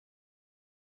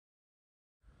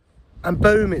And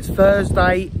boom, it's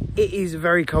Thursday. It is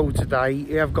very cold today.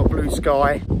 We have got blue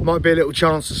sky. Might be a little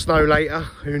chance of snow later.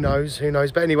 Who knows, who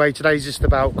knows. But anyway, today's just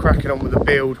about cracking on with the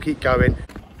build. Keep going.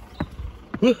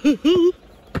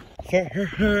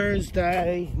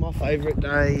 Thursday, my favourite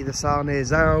day. The sun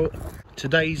is out.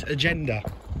 Today's agenda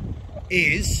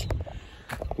is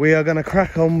we are going to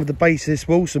crack on with the base of this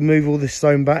wall. So move all this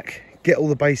stone back, get all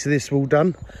the base of this wall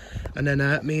done. And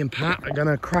then me and Pat are going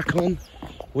to crack on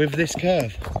with this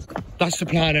curve. That's the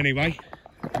plan anyway.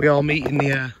 We are meeting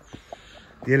the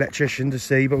electrician to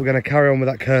see, but we're going to carry on with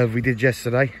that curve we did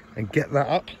yesterday and get that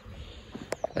up.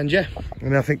 And yeah,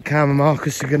 and I think Cam and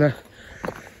Marcus are going to,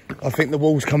 I think the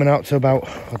wall's coming out to about,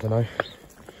 I don't know,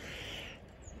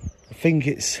 I think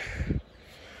it's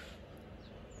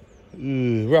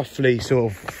roughly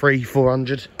sort of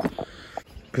 300-400.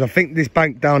 Because I think this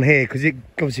bank down here, because it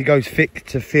obviously goes thick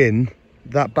to thin,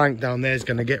 that bank down there is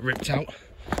going to get ripped out.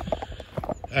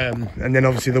 And then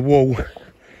obviously the wall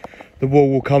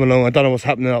will come along. I don't know what's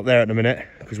happening up there at the minute,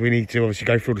 because we need to obviously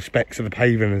go through the specs of the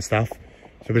paving and stuff.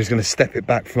 So we're just going to step it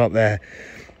back from up there.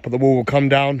 But the wall will come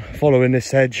down following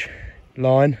this edge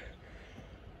line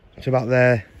to about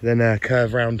there, then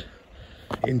curve round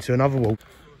into another wall.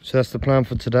 So that's the plan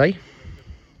for today.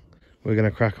 We're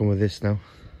going to crack on with this now.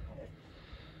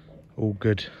 All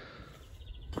good.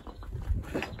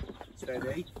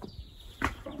 Steady.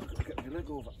 Get your leg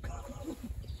over.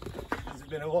 It's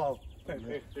been a while.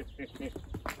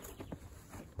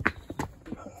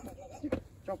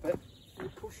 Drop it. You're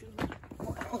pushing me.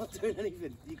 I'm not doing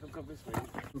anything. You can come this way.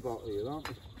 About here, aren't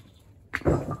we? It's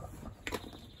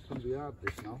going to be hard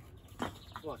this now.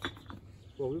 What?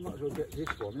 Well, we might as well get this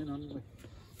one in, haven't we?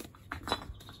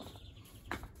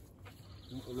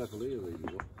 Not a level here, really.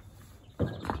 What?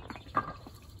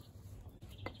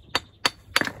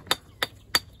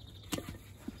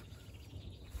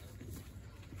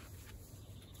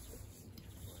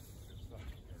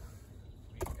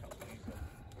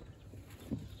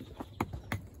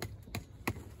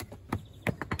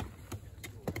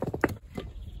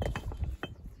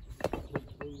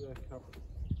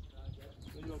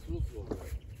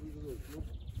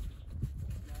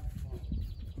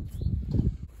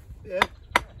 Yeah.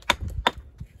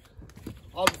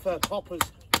 I prefer poppers.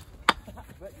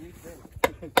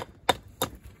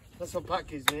 That's what Pat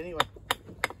gives me anyway.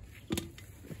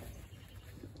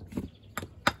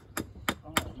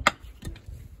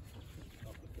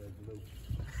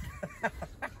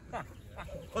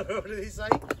 What did he say?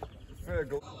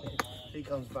 He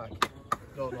comes back.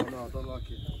 No, I don't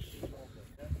like it.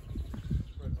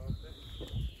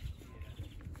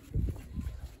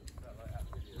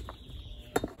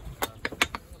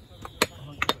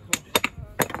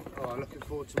 Oh, looking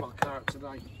forward to my carrot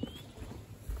today.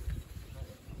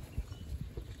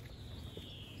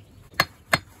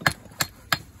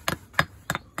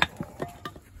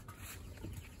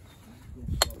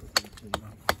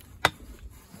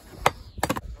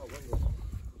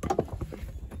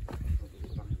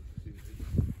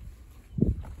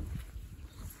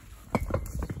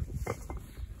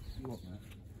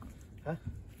 Huh?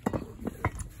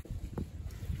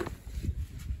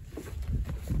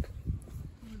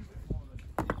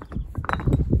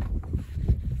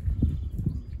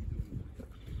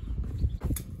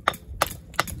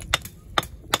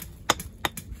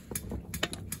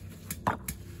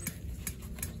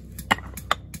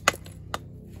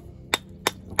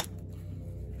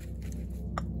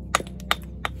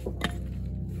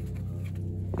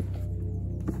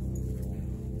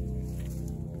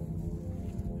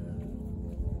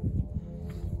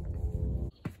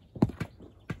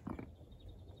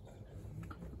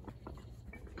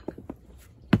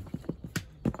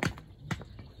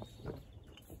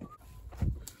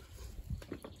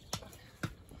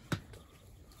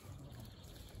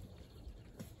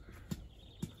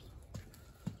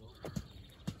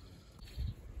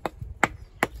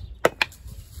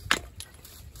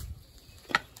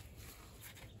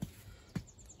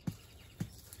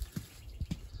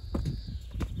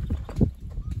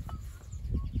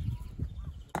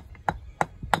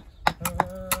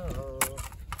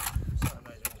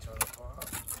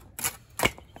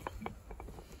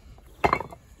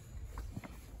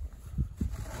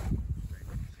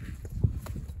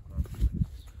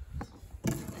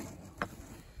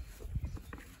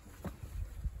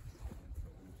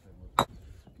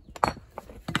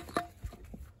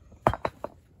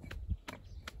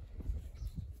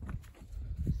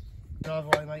 Either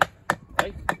way, mate.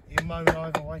 Hey? You're mowing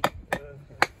either way.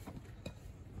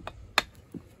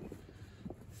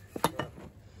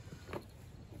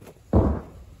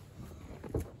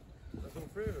 That's all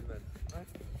three of them then, right?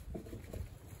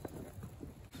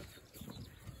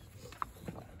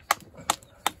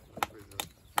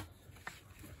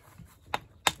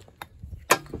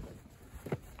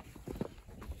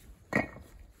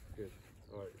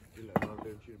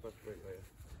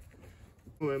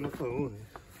 Where my phone is.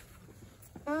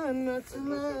 I'm not to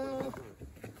love.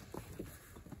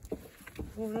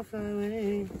 Wanna fly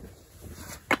away.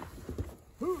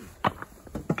 Are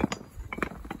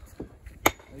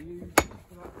you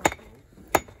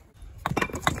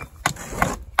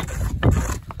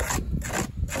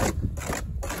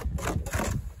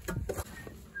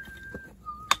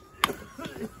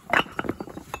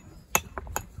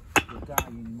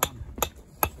dying man?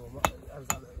 So how's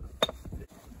that look?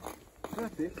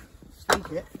 Perfect.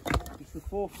 Stink it. It's the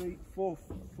 4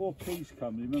 piece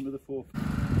cam. Remember the 4?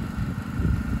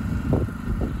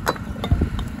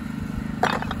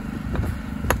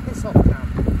 It's off cam.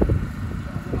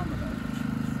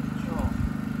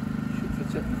 Should for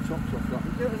taking the tops off that.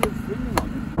 Get a little thing on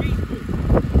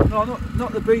it. No,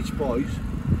 not the Beach Boys.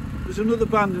 There's another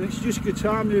band and it's just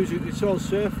guitar music. It's all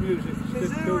surf music. It's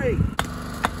Missouri.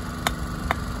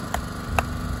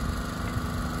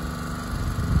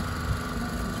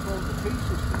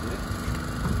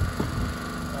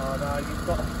 Oh no, you've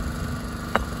got a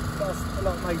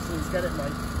lot of Masons, get it,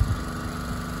 mate.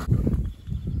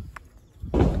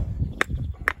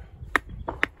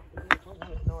 Can't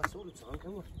have it nice all the time,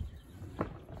 can we?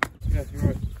 Yeah, you're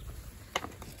right.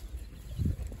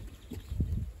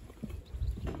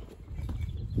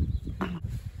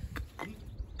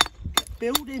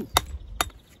 Building.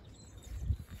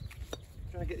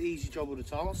 Trying to get the easy job all the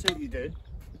time. I'll see what you do.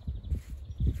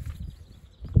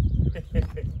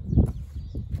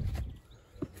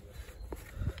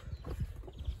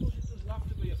 Doesn't have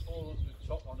to be a 400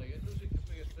 top on here, does it? It could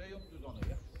be a 300 on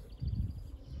here.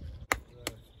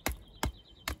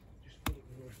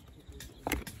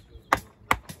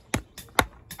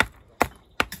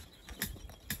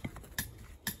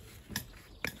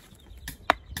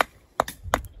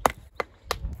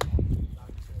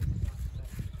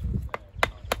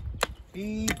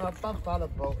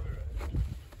 Bee-ba-ba-ba-da-bo.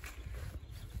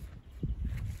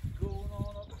 Going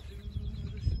on up to the...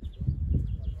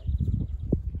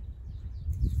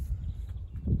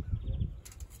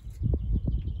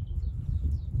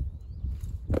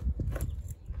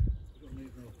 don't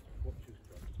need no watches.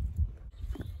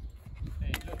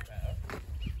 Hey, look better.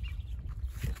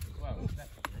 Well,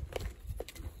 definitely.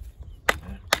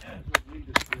 Don't need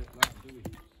a straight line, do we?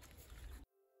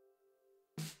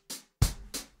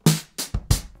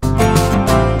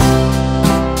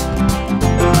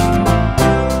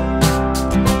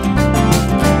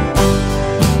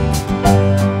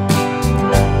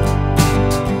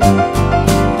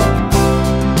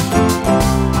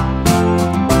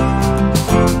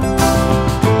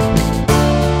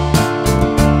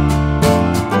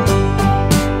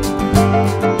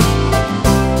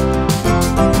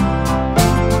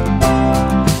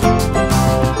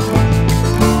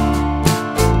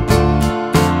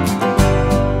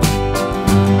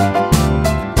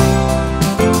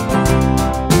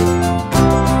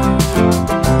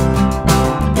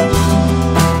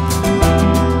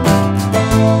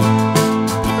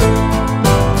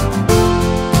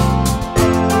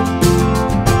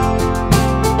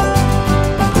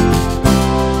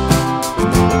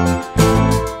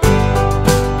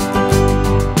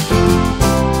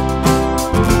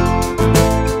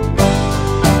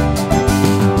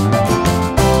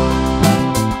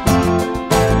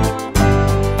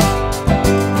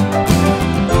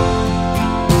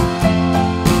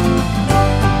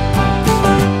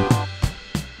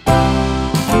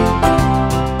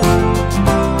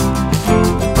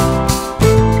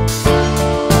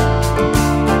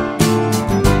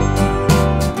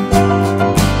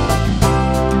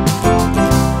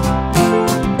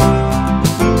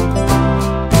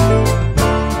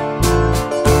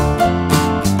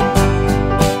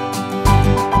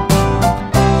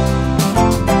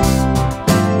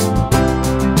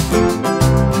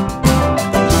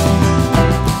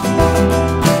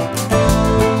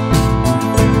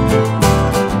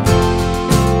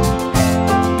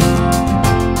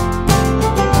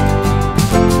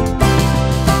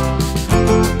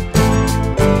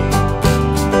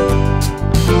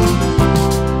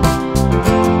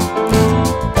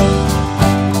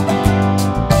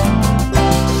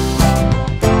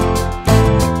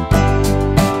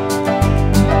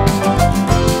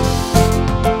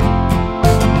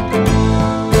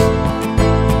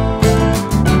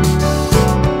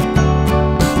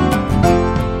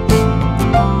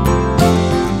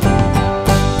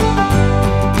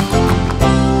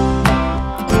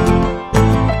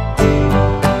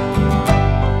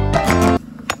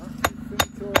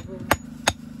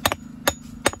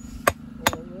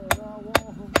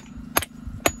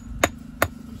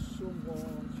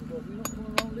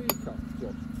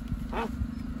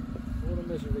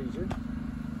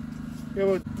 Yeah,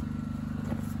 well,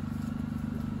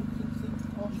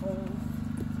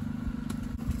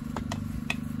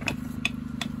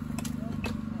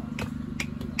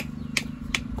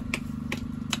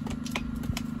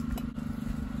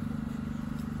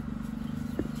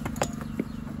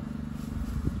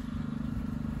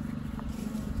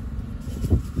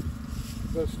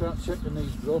 better start checking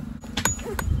these, bro.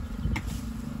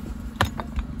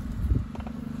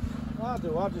 I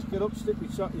do, I just get up, stick my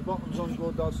chatty bottoms on,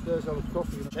 go downstairs, have a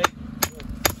coffee and a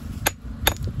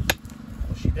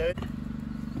What's she doing?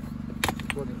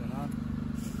 got it in hand.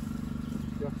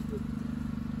 Just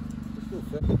still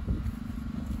fit.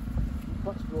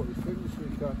 Pat's brought his fingers so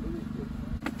he can't do his good.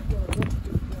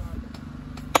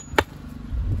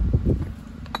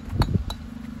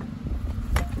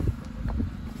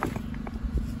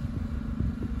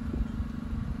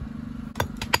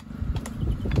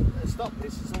 Stop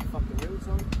this, it's all fucking wheels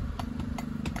on.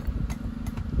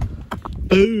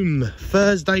 Boom,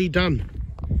 Thursday done.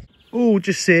 Oh,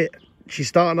 just see it. She's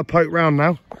starting to poke round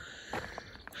now.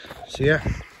 So yeah.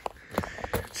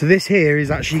 So this here is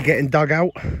actually getting dug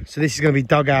out. So this is going to be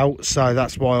dug out. So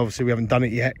that's why obviously we haven't done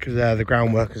it yet, because the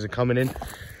ground workers are coming in.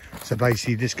 So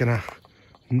basically that's going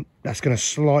to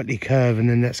slightly curve, and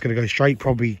then that's going to go straight,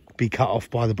 probably be cut off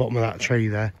by the bottom of that tree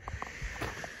there.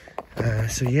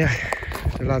 So yeah,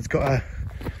 the lad's got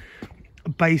a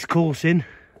base course in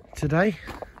today.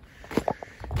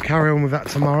 Carry on with that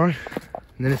tomorrow,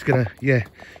 and then it's gonna, yeah,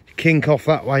 kink off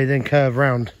that way, then curve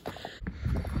round.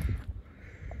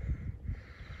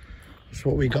 That's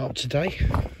what we got up today.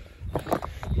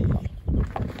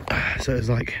 So it's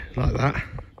like that.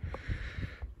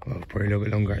 Well, probably a little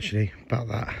bit longer actually, about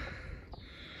that.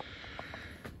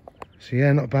 So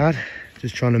yeah, not bad.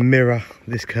 Just trying to mirror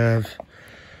this curve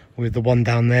with the one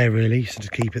down there really, so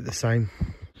just keep it the same.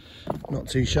 Not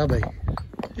too shabby.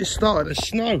 It's starting to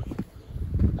snow.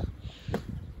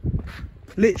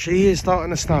 Literally is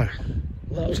starting to snow.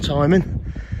 Well, that was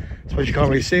timing. I suppose you can't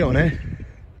really see it on here.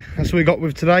 That's what we got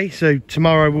with today. So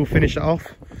tomorrow we'll finish it off.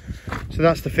 So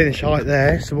that's the finished height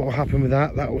there. So what will happen with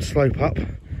that, that will slope up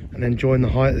and then join the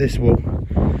height of this wall.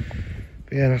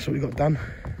 But yeah, that's what we got done.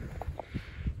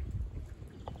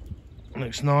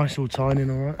 Looks nice, all tining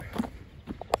all right.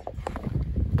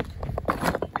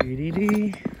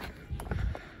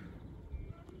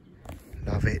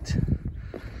 Love it.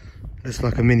 Looks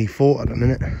like a mini fort at the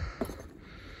minute.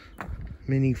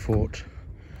 Mini fort.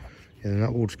 Yeah, and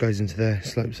that wall just goes into there,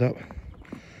 slopes up.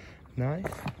 Nice.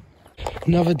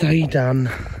 Another day done.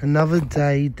 Another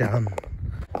day done.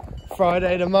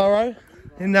 Friday tomorrow.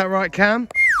 Isn't that right, Cam?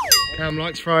 Cam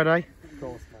likes Friday. Of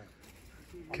course,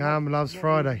 mate. Cam loves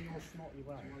Friday.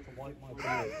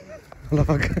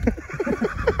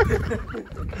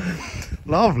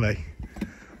 Lovely.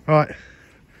 Right.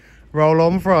 Roll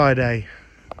on Friday.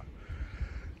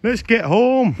 Let's get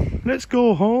home. Let's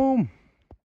go home.